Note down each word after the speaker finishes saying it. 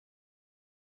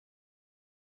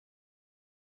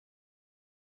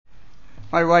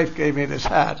My wife gave me this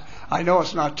hat. I know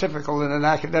it's not typical in an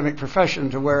academic profession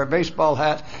to wear a baseball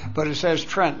hat, but it says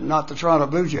Trent, not the Toronto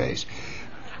Blue Jays.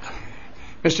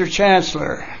 Mr.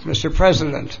 Chancellor, Mr.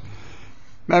 President,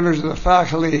 members of the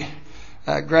faculty,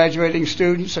 graduating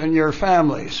students, and your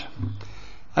families.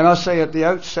 I must say at the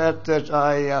outset that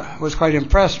I was quite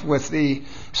impressed with the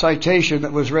citation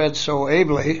that was read so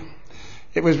ably.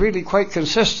 It was really quite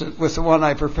consistent with the one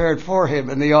I prepared for him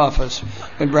in the office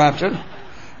in Brampton.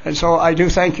 And so I do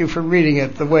thank you for reading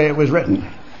it the way it was written.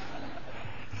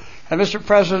 And Mr.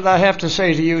 President, I have to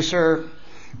say to you, sir,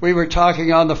 we were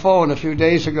talking on the phone a few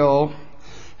days ago,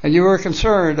 and you were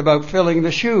concerned about filling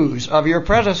the shoes of your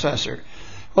predecessor.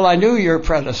 Well, I knew your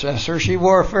predecessor. She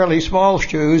wore fairly small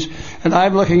shoes, and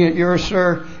I'm looking at yours,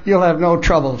 sir. You'll have no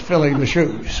trouble filling the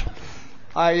shoes.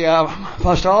 I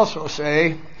must also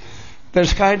say that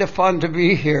it's kind of fun to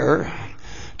be here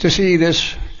to see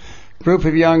this group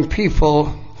of young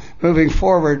people moving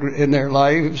forward in their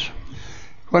lives.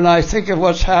 When I think of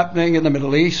what's happening in the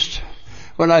Middle East,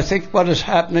 when I think what is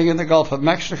happening in the Gulf of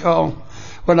Mexico,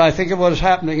 when I think of what is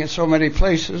happening in so many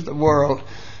places in the world,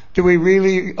 do we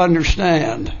really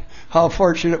understand how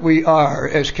fortunate we are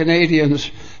as Canadians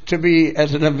to be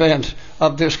at an event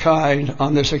of this kind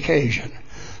on this occasion?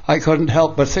 I couldn't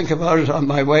help but think about it on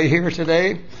my way here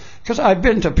today, because I've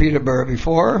been to Peterborough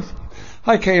before.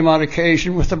 I came on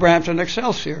occasion with the Brampton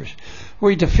Excelsiors.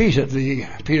 We defeated the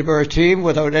Peterborough team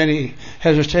without any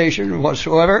hesitation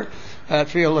whatsoever at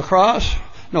field lacrosse.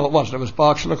 No, it wasn't. It was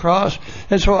box lacrosse.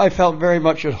 And so I felt very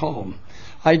much at home.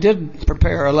 I did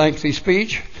prepare a lengthy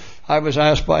speech. I was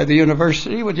asked by the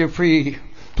university, would you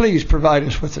please provide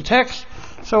us with the text?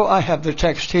 So I have the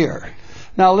text here.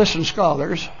 Now listen,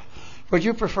 scholars, would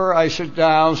you prefer I sit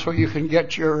down so you can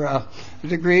get your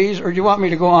degrees, or do you want me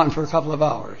to go on for a couple of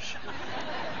hours?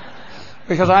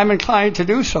 Because I'm inclined to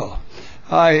do so.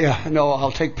 I know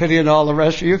I'll take pity on all the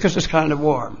rest of you because it's kind of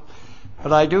warm.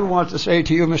 But I do want to say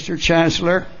to you, Mr.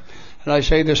 Chancellor, and I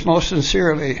say this most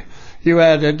sincerely, you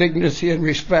add a dignity and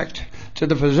respect to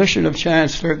the position of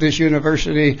Chancellor at this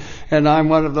university, and I'm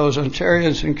one of those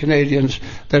Ontarians and Canadians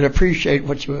that appreciate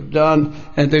what you have done,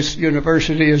 and this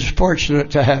university is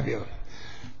fortunate to have you.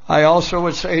 I also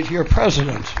would say to your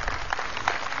president,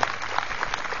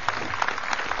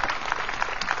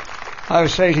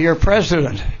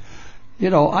 you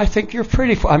know, I think you're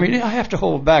pretty, I have to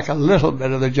hold back a little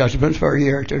bit of the judgment for a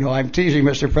year or two. No, I'm teasing,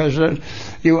 Mr. President.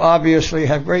 You obviously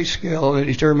have great skill and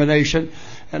determination,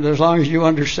 and as long as you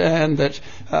understand that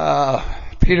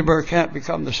Peterborough can't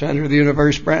become the center of the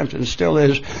universe, Brampton still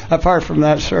is. Apart from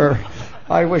that, sir,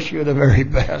 I wish you the very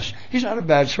best. He's not a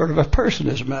bad sort of a person,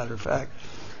 as a matter of fact.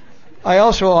 I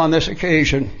also, on this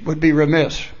occasion, would be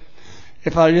remiss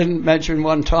if I didn't mention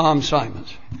one Tom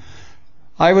Simons.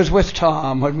 I was with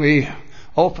Tom when we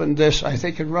opened this, I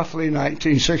think in roughly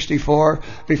 1964,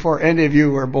 before any of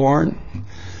you were born.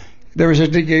 There was a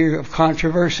degree of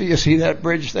controversy. You see that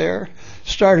bridge there?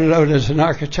 Started out as an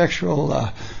architectural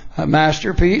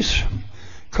masterpiece.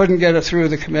 Couldn't get it through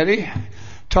the committee.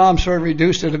 Tom sort of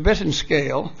reduced it a bit in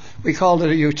scale. We called it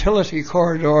a utility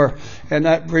corridor, and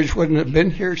that bridge wouldn't have been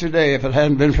here today if it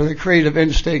hadn't been for the creative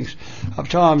instincts of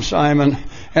Tom Simon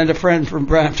and a friend from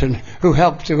Brampton who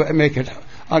helped to make it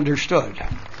understood.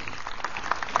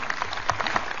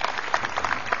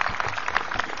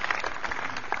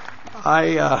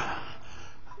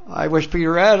 I wish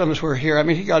Peter Adams were here.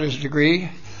 He got his degree.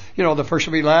 You know, the first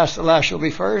will be last, the last shall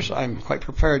be first. I'm quite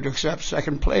prepared to accept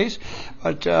second place.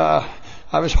 But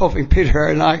I was hoping Peter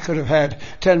and I could have had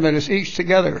 10 minutes each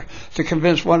together to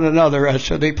convince one another as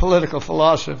to the political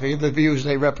philosophy of the views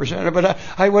they represented. But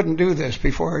I wouldn't do this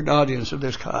before an audience of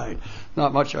this kind.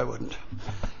 Not much I wouldn't.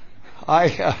 I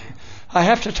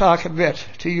have to talk a bit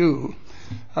to you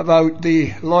about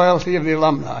the loyalty of the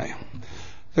alumni.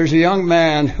 There's a young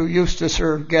man who used to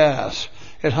serve gas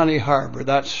at Honey Harbor.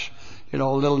 That's, a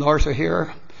little north of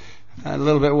here and a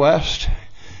little bit west.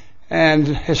 And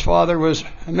his father was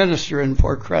a minister in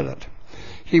Port Credit.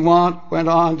 He went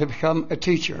on to become a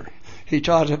teacher. He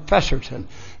taught at Fesserton.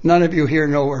 None of you here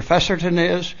know where Fesserton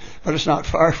is, but it's not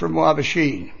far from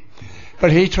Wabasheen.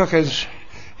 But he took his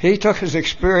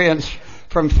experience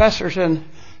from Fesserton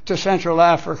to Central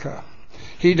Africa.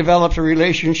 He developed a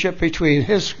relationship between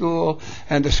his school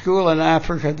and the school in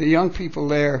Africa, the young people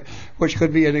there, which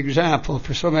could be an example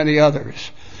for so many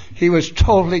others. He was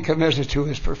totally committed to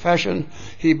his profession.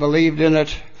 He believed in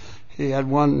it. He had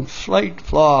one slight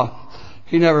flaw.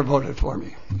 He never voted for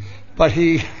me. But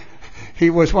he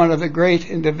was one of the great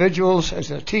individuals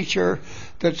as a teacher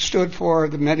that stood for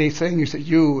the many things that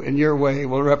you, in your way,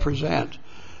 will represent.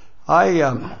 I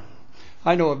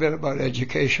know a bit about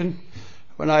education.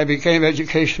 When I became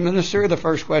education minister, the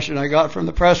first question I got from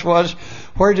the press was,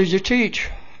 "Where did you teach?"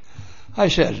 I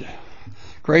said,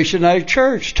 "Grace United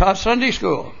Church, taught Sunday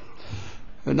school."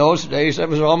 In those days, that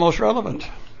was almost relevant.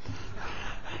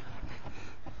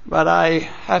 But I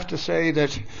have to say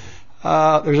that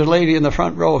there's a lady in the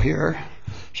front row here.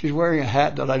 She's wearing a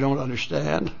hat that I don't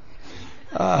understand.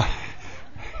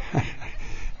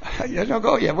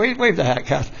 Wave the hat,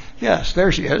 Kath. Yes,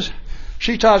 there she is.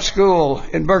 She taught school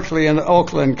in Berkeley and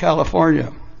Oakland,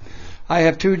 California. I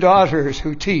have 2 daughters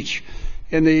who teach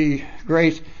in the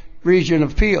great region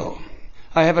of Peel.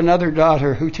 I have another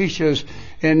daughter who teaches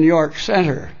in New York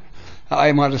Center.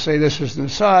 I want to say this as an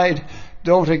aside.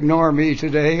 Don't ignore me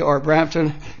today or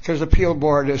Brampton, because the Peel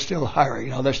board is still hiring.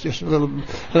 Now, that's just a little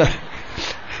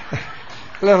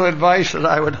advice that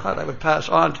I would pass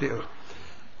on to you.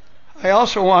 I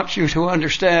also want you to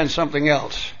understand something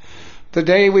else. The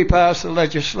day we passed the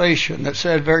legislation that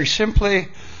said very simply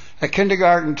a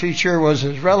kindergarten teacher was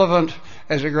as relevant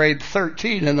as a grade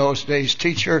 13 in those days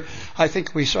teacher, I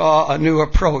think we saw a new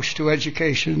approach to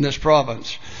education in this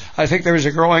province. I think there is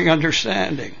a growing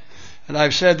understanding. And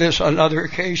I've said this on other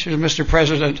occasions, Mr.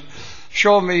 President,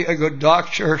 show me a good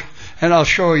doctor and I'll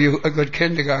show you a good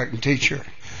kindergarten teacher.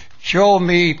 Show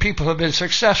me people who have been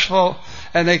successful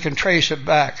and they can trace it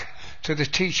back to the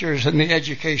teachers and the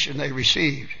education they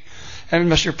received. And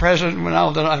Mr. President,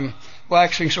 now that I'm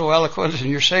waxing so eloquent and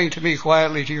you're saying to me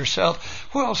quietly to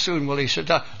yourself, well, soon will he sit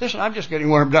down? Listen, I'm just getting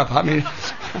warmed up. I mean,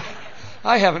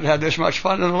 I haven't had this much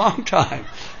fun in a long time.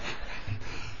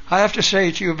 I have to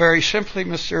say to you very simply,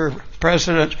 Mr.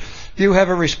 President, you have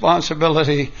a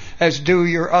responsibility, as do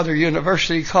your other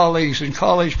university colleagues and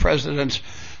college presidents,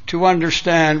 to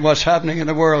understand what's happening in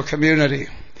the world community.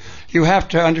 You have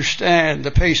to understand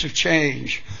the pace of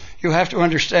change. You have to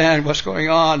understand what's going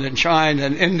on in China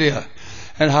and India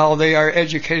and how they are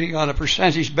educating on a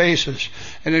percentage basis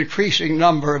an increasing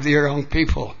number of their young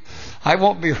people. I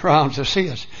won't be around to see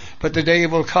it, but the day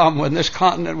will come when this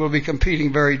continent will be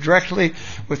competing very directly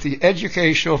with the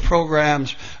educational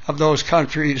programs of those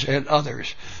countries and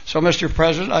others. So, Mr.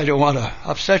 President, I don't want to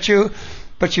upset you,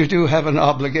 but you do have an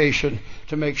obligation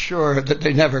to make sure that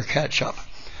they never catch up.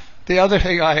 The other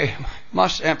thing I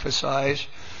must emphasize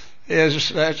is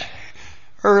that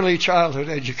early childhood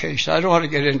education, I don't want to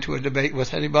get into a debate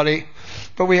with anybody,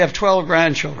 but we have 12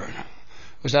 grandchildren.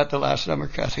 Was that the last number,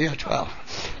 Kathy? Yeah, 12.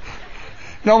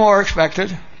 No more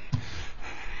expected.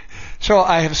 So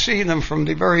I have seen them from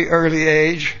the very early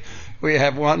age. We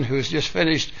have one who's just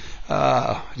finished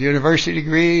the university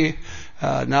degree,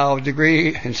 now a degree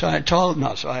in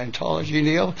Scientology,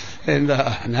 Neil, in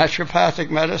naturopathic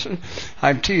medicine.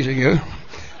 I'm teasing you.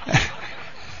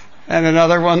 And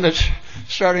another one that's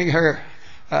starting her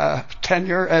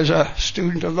tenure as a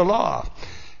student of the law.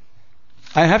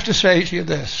 I have to say to you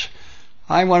this.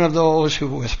 I'm one of those who,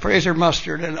 with Fraser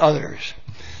Mustard and others,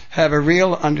 have a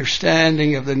real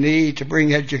understanding of the need to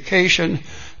bring education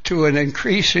to an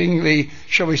increasingly,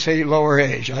 shall we say, lower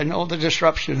age. I know the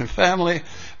disruption in family,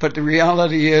 but the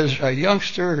reality is a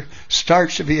youngster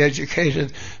starts to be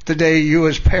educated the day you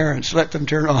as parents let them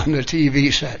turn on the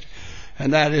TV set.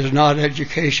 And that is not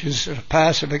education, it's a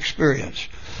passive experience.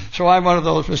 So I'm one of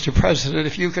those, Mr. President,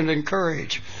 if you can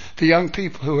encourage the young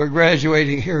people who are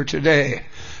graduating here today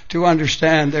to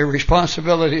understand their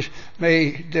responsibilities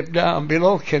may dip down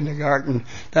below kindergarten,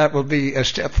 that will be a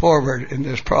step forward in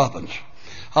this province.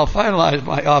 I'll finalize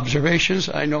my observations.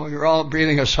 I know you're all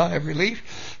breathing a sigh of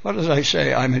relief, but as I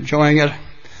say, I'm enjoying it.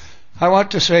 I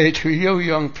want to say to you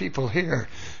young people here,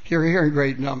 you're here in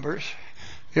great numbers.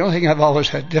 The only thing I've always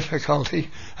had difficulty,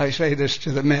 I say this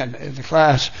to the men in the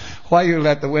class, why you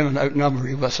let the women outnumber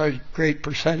you with such great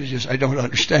percentages, I don't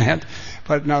understand,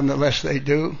 but nonetheless they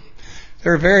do.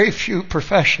 There are very few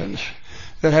professions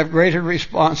that have greater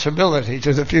responsibility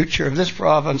to the future of this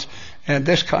province and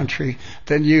this country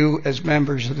than you as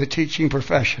members of the teaching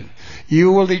profession.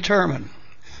 You will determine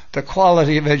the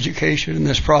quality of education in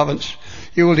this province.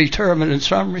 You will determine in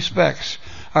some respects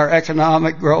our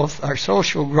economic growth, our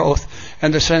social growth,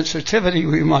 and the sensitivity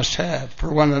we must have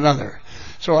for one another.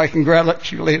 So I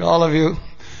congratulate all of you.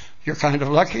 You're kind of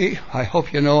lucky. I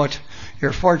hope you know it.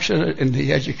 You're fortunate in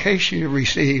the education you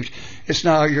received. It's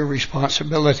now your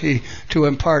responsibility to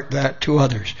impart that to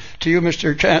others. To you,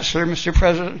 Mr. Chancellor, Mr.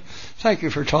 President, thank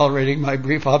you for tolerating my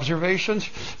brief observations,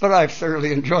 but I've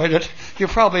thoroughly enjoyed it. You'll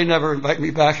probably never invite me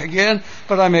back again,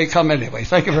 but I may come anyway.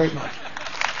 Thank you very much.